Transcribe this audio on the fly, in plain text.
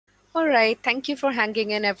right, thank you for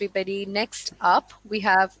hanging in, everybody. Next up, we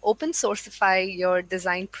have Open Sourcify Your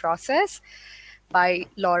Design Process by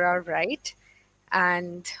Laura Wright.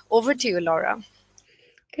 And over to you, Laura.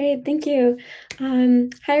 Great, thank you. Hi,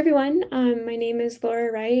 everyone. My name is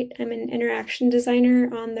Laura Wright. I'm an interaction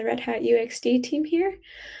designer on the Red Hat UXD team here.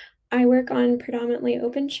 I work on predominantly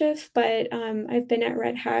OpenShift, but I've been at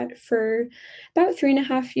Red Hat for about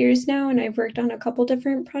 3.5 years now, and I've worked on a couple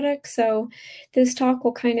different products. So this talk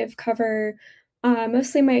will kind of cover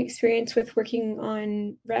mostly my experience with working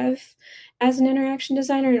on Rev as an interaction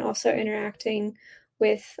designer and also interacting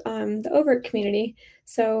with the Overt community.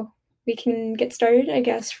 So we can get started, I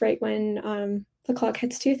guess, right when the clock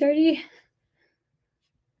hits 2:30.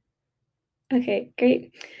 Okay,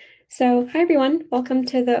 great. So, hi everyone, welcome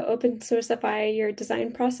to the Open Sourcify Your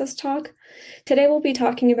Design Process talk. Today we'll be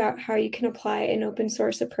talking about how you can apply an open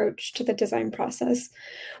source approach to the design process.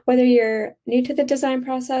 Whether you're new to the design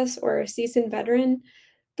process or a seasoned veteran,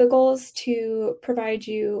 the goal is to provide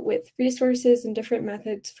you with resources and different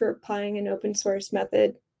methods for applying an open source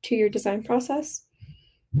method to your design process,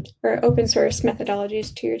 or open source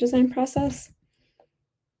methodologies to your design process.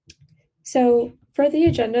 So for the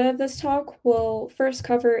agenda of this talk, we'll first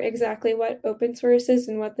cover exactly what open source is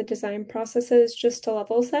and what the design process is, just to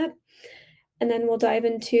level set. And then we'll dive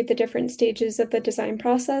into the different stages of the design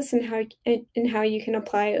process and how you can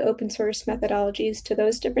apply open source methodologies to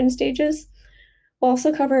those different stages. We'll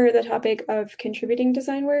also cover the topic of contributing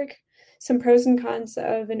design work, some pros and cons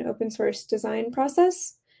of an open source design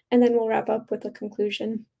process, and then we'll wrap up with a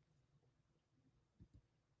conclusion.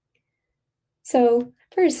 So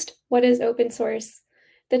first, what is open source?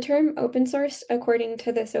 The term open source, according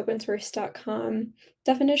to this opensource.com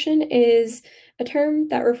definition, is a term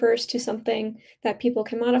that refers to something that people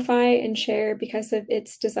can modify and share because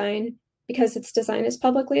its design is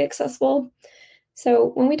publicly accessible.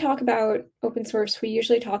 So when we talk about open source, we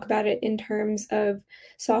usually talk about it in terms of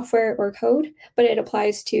software or code, but it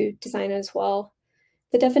applies to design as well.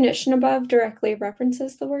 The definition above directly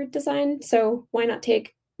references the word design, so why not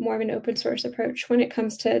take more of an open source approach when it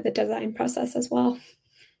comes to the design process as well?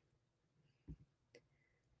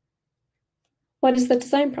 What is the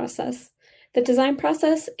design process? The design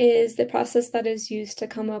process is the process that is used to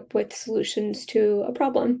come up with solutions to a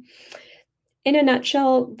problem. In a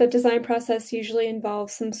nutshell, the design process usually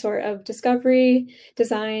involves some sort of discovery,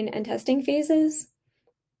 design, and testing phases.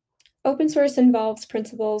 Open source involves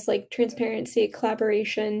principles like transparency,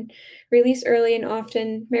 collaboration, release early and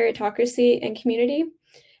often, meritocracy, and community.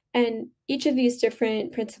 And each of these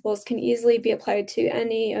different principles can easily be applied to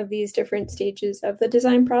any of these different stages of the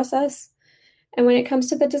design process. And when it comes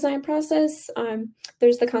to the design process,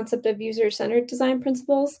 there's the concept of user-centered design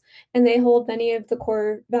principles, and they hold many of the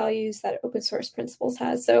core values that open source principles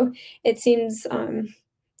has. So it seems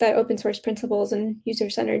that open source principles and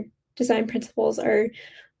user-centered design principles are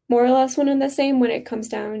more or less one and the same when it comes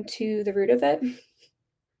down to the root of it.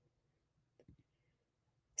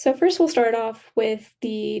 So first we'll start off with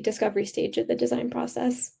the discovery stage of the design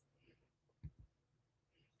process.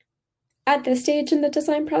 At this stage in the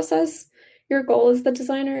design process, your goal as the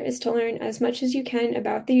designer is to learn as much as you can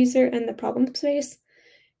about the user and the problem space.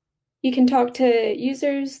 You can talk to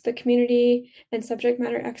users, the community, and subject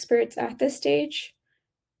matter experts at this stage.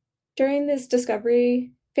 During this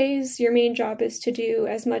discovery phase, your main job is to do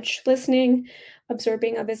as much listening,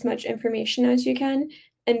 absorbing of as much information as you can,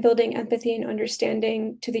 and building empathy and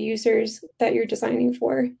understanding to the users that you're designing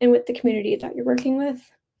for and with the community that you're working with.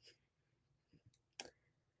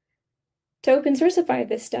 To open sourcify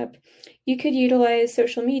this step, you could utilize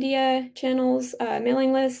social media channels,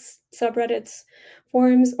 mailing lists, subreddits,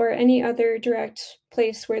 forums, or any other direct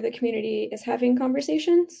place where the community is having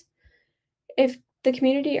conversations. If the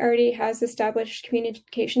community already has established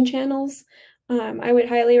communication channels, I would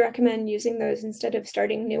highly recommend using those instead of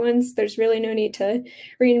starting new ones. There's really no need to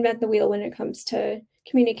reinvent the wheel when it comes to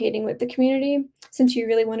communicating with the community, since you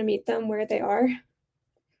really want to meet them where they are.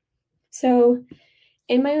 So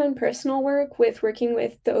in my own personal work with working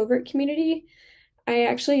with the Overt community, I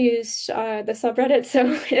actually used the subreddit, so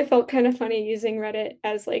it felt kind of funny using Reddit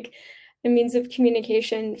as like a means of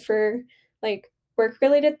communication for like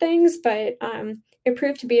work-related things, but it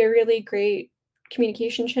proved to be a really great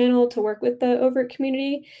communication channel to work with the Overt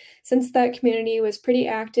community, since that community was pretty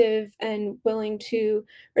active and willing to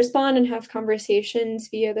respond and have conversations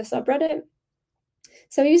via the subreddit.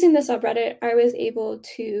 So using the subreddit, I was able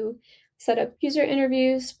to set up user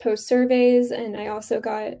interviews, post surveys, and I also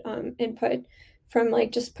got input from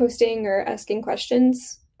like just posting or asking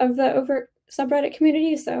questions of the Overt subreddit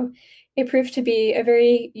community. So it proved to be a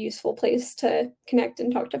very useful place to connect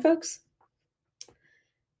and talk to folks.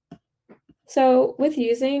 So with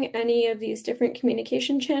using any of these different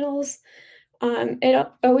communication channels, it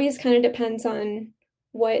always kind of depends on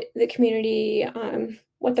what the community,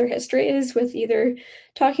 what their history is with either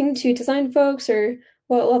talking to design folks or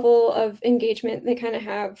what level of engagement they kind of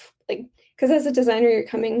have. Like, because as a designer,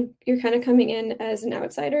 you're kind of coming in as an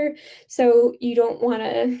outsider, so you don't want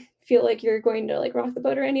to feel like you're going to like rock the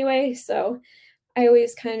boat or anyway. So I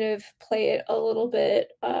always kind of play it a little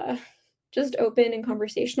bit just open and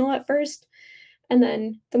conversational at first. And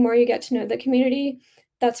then the more you get to know the community,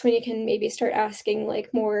 that's when you can maybe start asking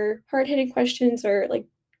like more hard-hitting questions or like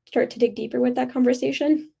start to dig deeper with that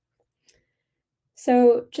conversation.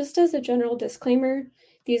 So just as a general disclaimer,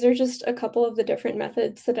 these are just a couple of the different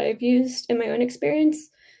methods that I've used in my own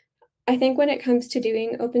experience. I think when it comes to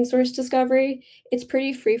doing open source discovery, it's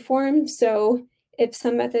pretty freeform. So if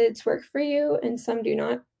some methods work for you and some do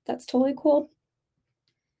not, that's totally cool.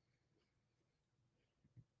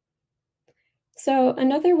 So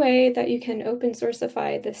another way that you can open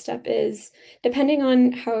sourceify this step is, depending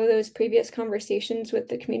on how those previous conversations with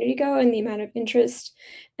the community go and the amount of interest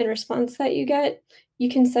and response that you get, you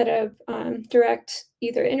can set up direct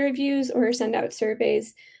either interviews or send out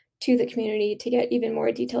surveys to the community to get even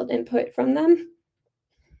more detailed input from them.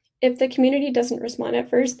 If the community doesn't respond at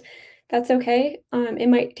first, that's okay. It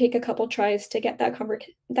might take a couple tries to get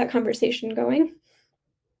that conversation going.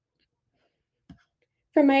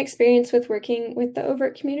 From my experience with working with the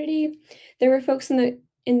overt community, there were folks in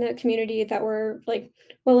the community that were like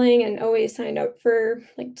willing and always signed up for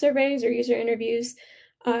like surveys or user interviews.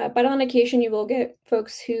 But on occasion, you will get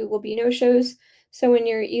folks who will be no-shows. So when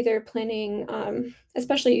you're either planning,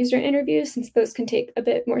 especially user interviews, since those can take a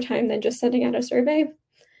bit more time than just sending out a survey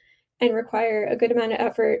and require a good amount of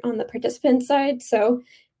effort on the participant side. So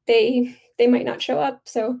they might not show up.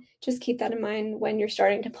 So just keep that in mind when you're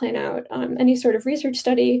starting to plan out any sort of research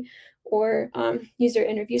study or user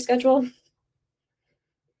interview schedule.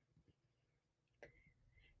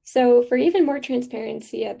 So for even more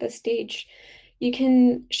transparency at this stage, you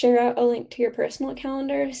can share out a link to your personal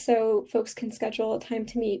calendar so folks can schedule a time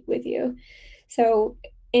to meet with you. So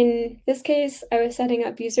in this case, I was setting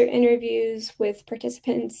up user interviews with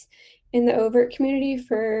participants in the overt community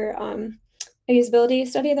for a usability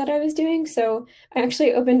study that I was doing. So I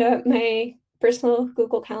actually opened up my personal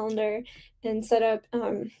Google Calendar and set up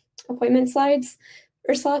appointment slides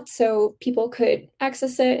or slots so people could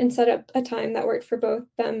access it and set up a time that worked for both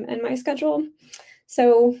them and my schedule.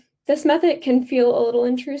 So this method can feel a little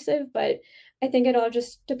intrusive, but I think it all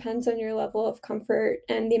just depends on your level of comfort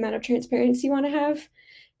and the amount of transparency you want to have.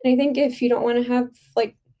 And I think if you don't want to have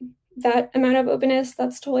like that amount of openness,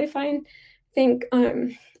 that's totally fine. I think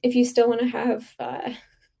if you still want to have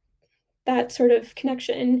that sort of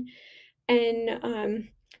connection and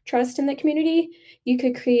trust in the community, you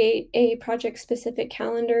could create a project-specific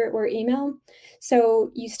calendar or email.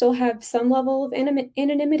 So you still have some level of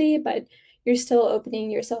anonymity, but you're still opening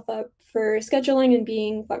yourself up for scheduling and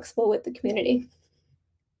being flexible with the community.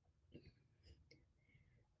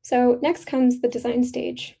 So next comes the design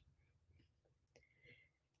stage.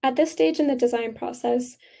 At this stage in the design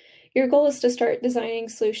process, your goal is to start designing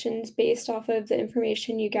solutions based off of the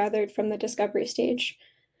information you gathered from the discovery stage.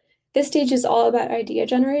 This stage is all about idea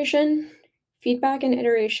generation. Feedback and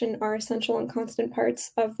iteration are essential and constant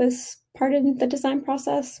parts of this part of the design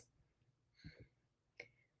process.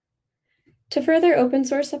 To further open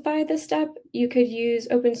sourceify this step, you could use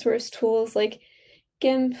open source tools like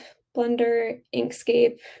GIMP, Blender,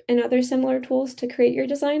 Inkscape, and other similar tools to create your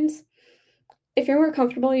designs. If you're more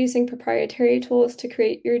comfortable using proprietary tools to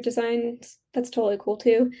create your designs, that's totally cool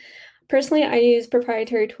too. Personally, I use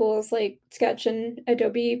proprietary tools like Sketch and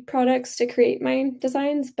Adobe products to create my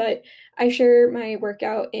designs, but I share my work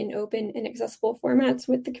out in open and accessible formats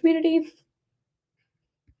with the community.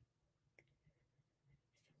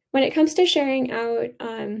 When it comes to sharing out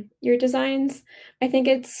your designs, I think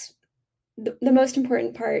it's the most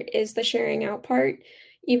important part is the sharing out part.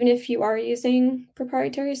 Even if you are using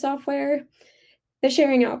proprietary software, the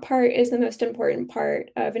sharing out part is the most important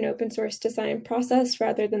part of an open source design process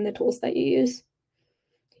rather than the tools that you use.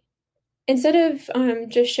 Instead of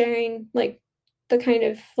just sharing like the kind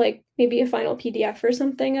of like maybe a final PDF or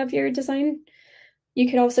something of your design, you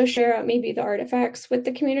could also share out maybe the artifacts with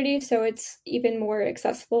the community so it's even more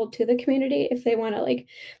accessible to the community if they want to like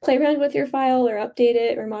play around with your file or update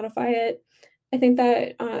it or modify it. I think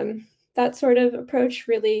that that sort of approach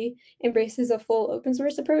really embraces a full open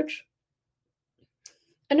source approach.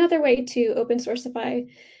 Another way to open sourceify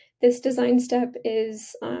this design step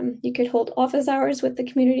is you could hold office hours with the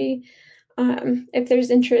community. if there's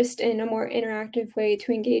interest in a more interactive way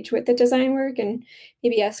to engage with the design work and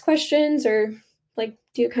maybe ask questions or like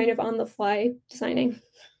do kind of on the fly designing.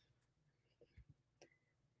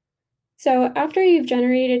 So after you've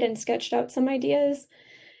generated and sketched out some ideas,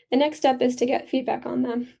 the next step is to get feedback on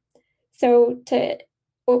them. So to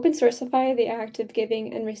open sourcify the act of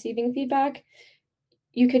giving and receiving feedback,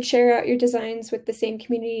 you could share out your designs with the same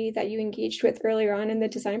community that you engaged with earlier on in the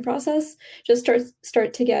design process. Just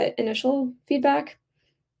start to get initial feedback.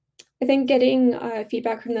 I think getting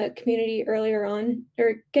feedback from the community earlier on,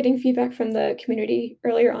 or getting feedback from the community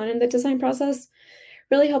earlier on in the design process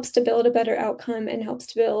really helps to build a better outcome and helps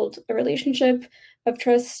to build a relationship of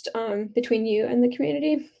trust between you and the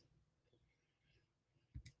community.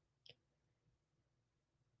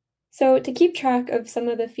 So to keep track of some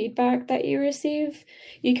of the feedback that you receive,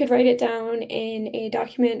 you could write it down in a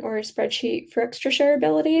document or a spreadsheet for extra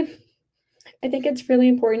shareability. I think it's really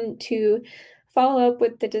important to follow up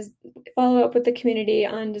with the community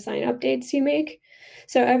on design updates you make,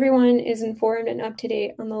 so everyone is informed and up to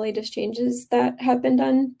date on the latest changes that have been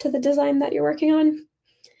done to the design that you're working on.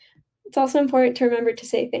 It's also important to remember to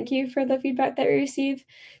say thank you for the feedback that you receive.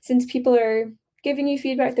 Since people are giving you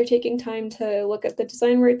feedback, they're taking time to look at the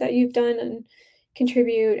design work that you've done and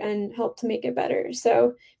contribute and help to make it better.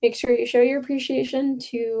 So make sure you show your appreciation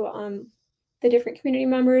to the different community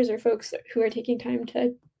members or folks who are taking time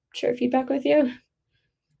to share feedback with you.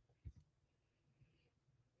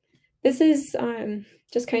 This is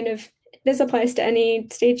just kind of, this applies to any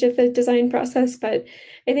stage of the design process, but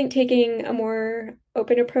I think taking a more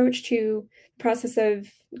open approach to the process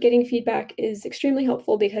of getting feedback is extremely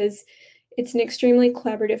helpful because it's an extremely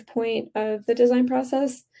collaborative point of the design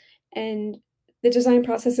process. And the design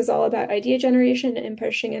process is all about idea generation and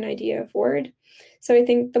pushing an idea forward. So I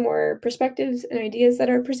think the more perspectives and ideas that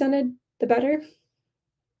are presented, the better.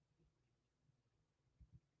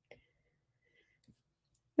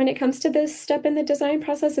 When it comes to this step in the design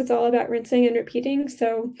process, it's all about rinsing and repeating.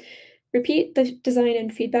 So repeat the design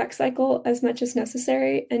and feedback cycle as much as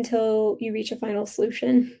necessary until you reach a final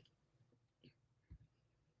solution.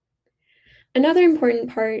 Another important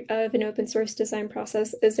part of an open source design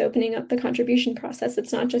process is opening up the contribution process.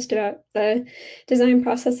 It's not just about the design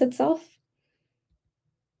process itself.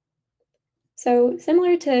 So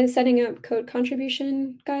similar to setting up code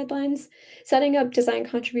contribution guidelines, setting up design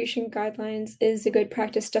contribution guidelines is a good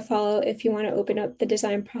practice to follow if you want to open up the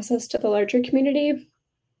design process to the larger community.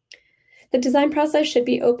 The design process should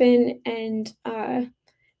be open and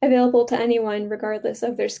available to anyone regardless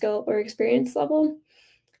of their skill or experience level.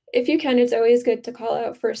 If you can, it's always good to call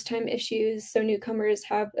out first-time issues so newcomers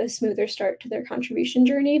have a smoother start to their contribution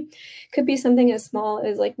journey. Could be something as small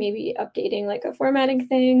as like maybe updating like a formatting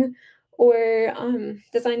thing or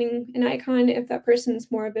designing an icon if that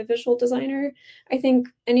person's more of a visual designer. I think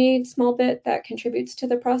any small bit that contributes to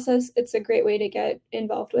the process, it's a great way to get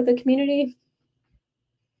involved with the community.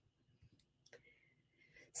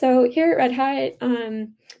 So here at Red Hat,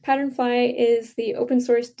 Patternfly is the open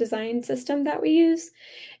source design system that we use.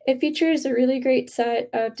 It features a really great set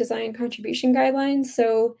of design contribution guidelines.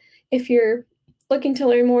 So if you're looking to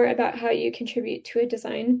learn more about how you contribute to a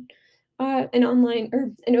design, an online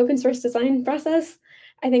or an open source design process,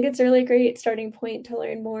 I think it's a really great starting point to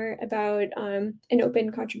learn more about an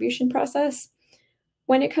open contribution process.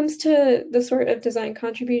 When it comes to the sort of design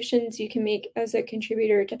contributions you can make as a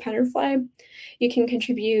contributor to Patternfly, you can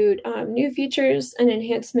contribute new features and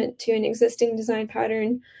enhancement to an existing design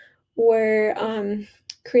pattern, or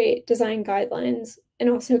create design guidelines, and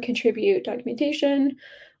also contribute documentation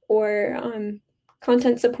or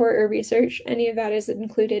content support or research. Any of that is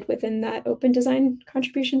included within that open design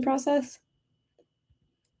contribution process.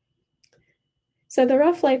 So the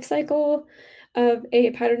rough life cycle of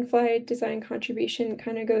a Patternfly design contribution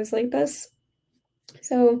kind of goes like this.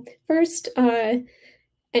 So first, an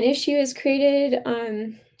issue is created,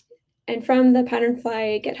 and from the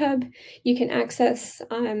Patternfly GitHub, you can access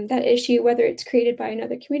that issue, whether it's created by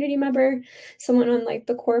another community member, someone on like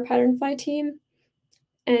the core Patternfly team,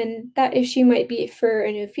 and that issue might be for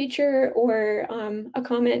a new feature or a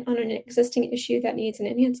comment on an existing issue that needs an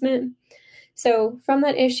enhancement. So from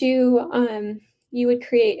that issue, you would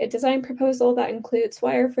create a design proposal that includes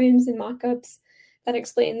wireframes and mockups that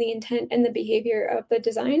explain the intent and the behavior of the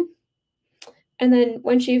design. And then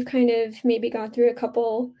once you've kind of maybe gone through a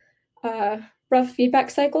couple rough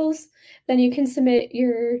feedback cycles, then you can submit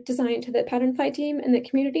your design to the Patternfly team and the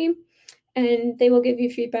community, and they will give you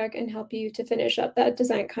feedback and help you to finish up that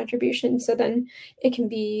design contribution so then it can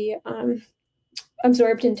be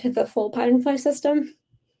absorbed into the full Patternfly system.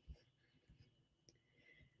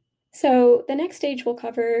 So the next stage we'll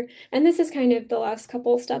cover, and this is kind of the last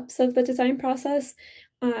couple steps of the design process,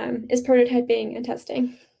 is prototyping and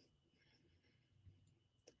testing.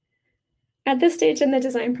 At this stage in the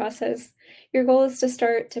design process, your goal is to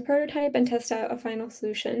start to prototype and test out a final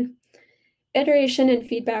solution. Iteration and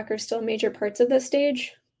feedback are still major parts of this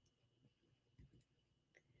stage.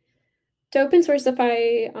 To open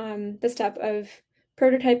sourceify the step of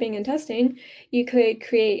prototyping and testing, you could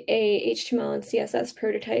create a HTML and CSS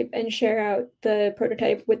prototype and share out the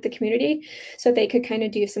prototype with the community so they could kind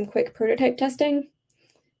of do some quick prototype testing.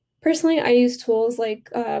 Personally, I use tools like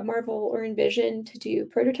Marvel or InVision to do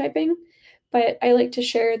prototyping, but I like to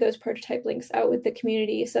share those prototype links out with the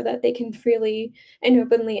community so that they can freely and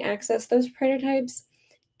openly access those prototypes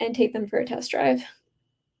and take them for a test drive.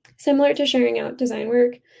 Similar to sharing out design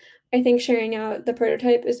work, I think sharing out the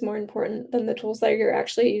prototype is more important than the tools that you're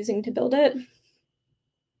actually using to build it.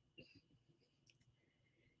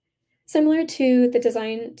 Similar to the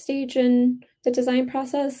design stage and the design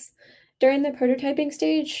process, during the prototyping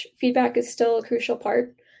stage, feedback is still a crucial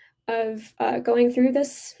part of going through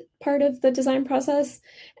this part of the design process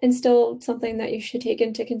and still something that you should take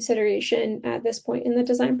into consideration at this point in the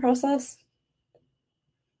design process.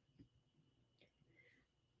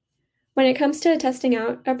 When it comes to testing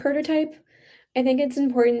out a prototype, I think it's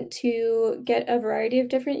important to get a variety of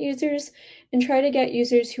different users and try to get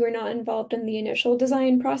users who are not involved in the initial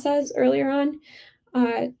design process earlier on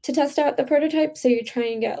to test out the prototype so you try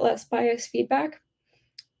and get less biased feedback.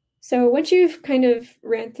 So once you've kind of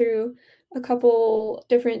ran through a couple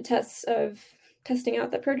different tests of testing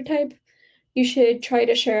out the prototype, you should try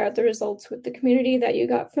to share out the results with the community that you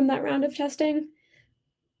got from that round of testing.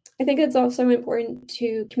 I think it's also important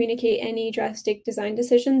to communicate any drastic design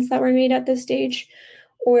decisions that were made at this stage,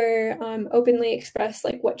 or openly express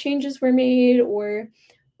like what changes were made, or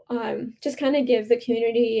just kind of give the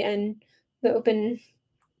community and the open,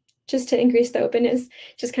 just to increase the openness,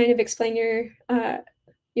 just kind of explain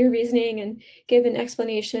your reasoning and give an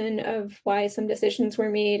explanation of why some decisions were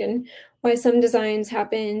made and why some designs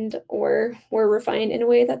happened or were refined in a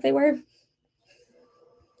way that they were.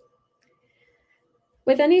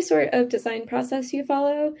 With any sort of design process you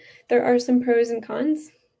follow, there are some pros and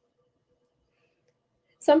cons.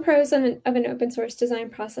 Some pros of an open source design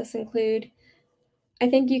process include, I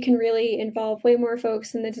think you can really involve way more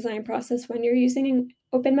folks in the design process when you're using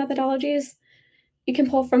open methodologies. You can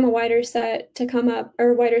pull from a wider set to come up, or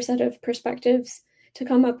a wider set of perspectives to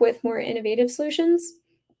come up with more innovative solutions.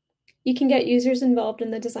 You can get users involved in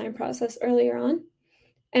the design process earlier on,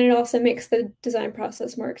 and it also makes the design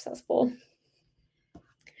process more accessible.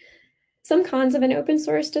 Some cons of an open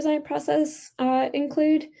source design process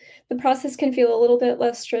include the process can feel a little bit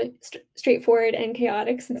less straightforward and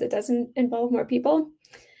chaotic since it doesn't involve more people.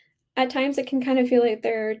 At times, it can kind of feel like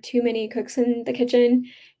there are too many cooks in the kitchen,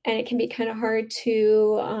 and it can be kind of hard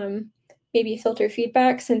to maybe filter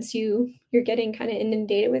feedback since you're getting kind of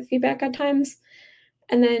inundated with feedback at times.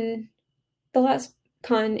 And then the last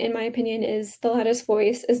con, in my opinion, is the loudest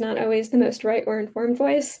voice is not always the most right or informed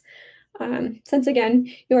voice. Since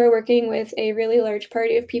again, you are working with a really large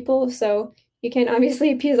party of people, so you can't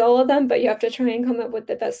obviously appease all of them, but you have to try and come up with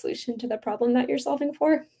the best solution to the problem that you're solving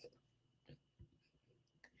for.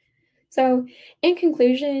 So in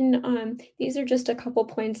conclusion, these are just a couple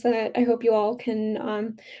points that I hope you all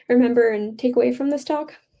can remember and take away from this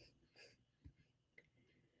talk.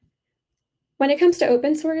 When it comes to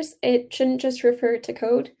open source, it shouldn't just refer to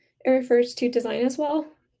code, it refers to design as well.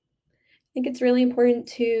 I think it's really important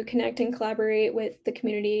to connect and collaborate with the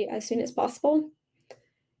community as soon as possible.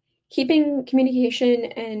 Keeping communication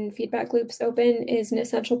and feedback loops open is an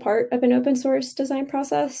essential part of an open source design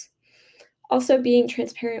process. Also, being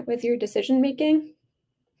transparent with your decision making.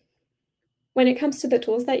 When it comes to the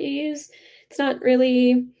tools that you use, that's not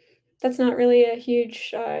really a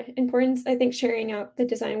huge importance. I think sharing out the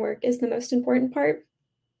design work is the most important part.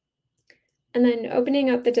 And then opening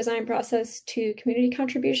up the design process to community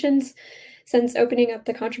contributions, since opening up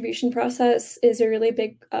the contribution process is a really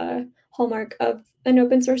big hallmark of an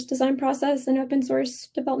open source design process, an open source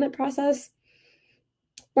development process.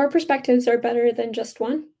 More perspectives are better than just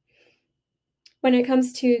one. When it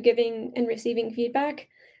comes to giving and receiving feedback,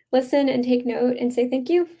 listen and take note and say thank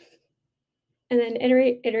you. And then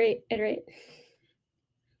iterate, iterate, iterate.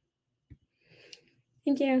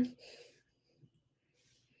 Thank you.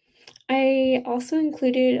 I also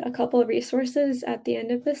included a couple of resources at the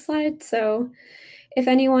end of this slide. So if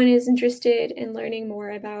anyone is interested in learning more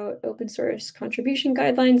about open source contribution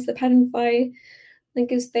guidelines, the Patternfly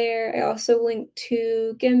link is there. I also linked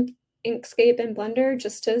to GIMP, Inkscape, and Blender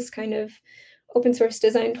just as kind of open source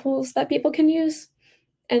design tools that people can use.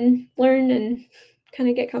 and learn and kind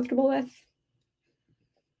of get comfortable with.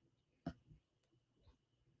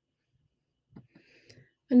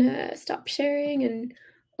 I'm gonna stop sharing and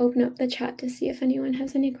open up the chat to see if anyone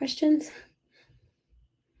has any questions.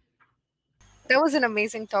 That was an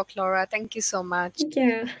amazing talk, Laura. Thank you so much.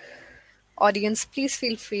 Yeah. Audience, please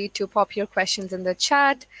feel free to pop your questions in the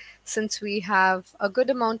chat. Since we have a good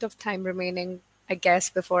amount of time remaining, I guess,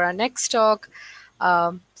 before our next talk,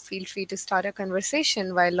 feel free to start a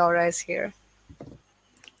conversation while Laura is here.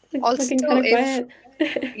 Looking kind of quiet.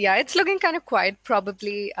 Yeah, it's looking kind of quiet.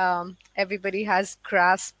 Probably everybody has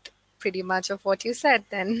grasped pretty much of what you said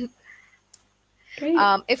then. Great.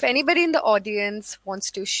 If anybody in the audience wants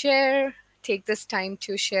to share, take this time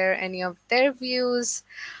to share any of their views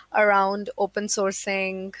around open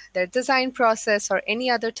sourcing, their design process, or any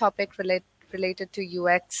other topic related to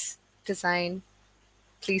UX design,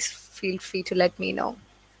 please feel free to let me know.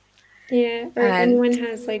 Yeah, or if anyone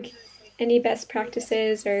has like any best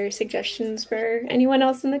practices or suggestions for anyone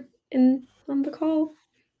else on the call,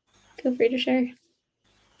 feel free to share.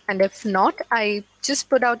 And if not, I just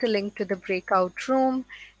put out a link to the breakout room.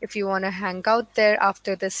 If you want to hang out there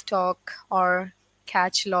after this talk or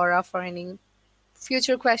catch Laura for any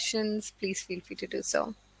future questions, please feel free to do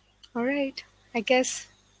so. All right. I guess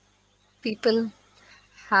people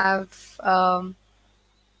have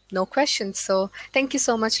no questions. So thank you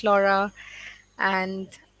so much, Laura. And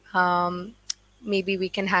maybe we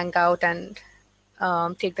can hang out and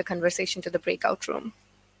take the conversation to the breakout room.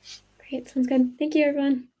 Great. Sounds good. Thank you,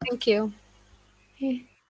 everyone. Thank you. Okay.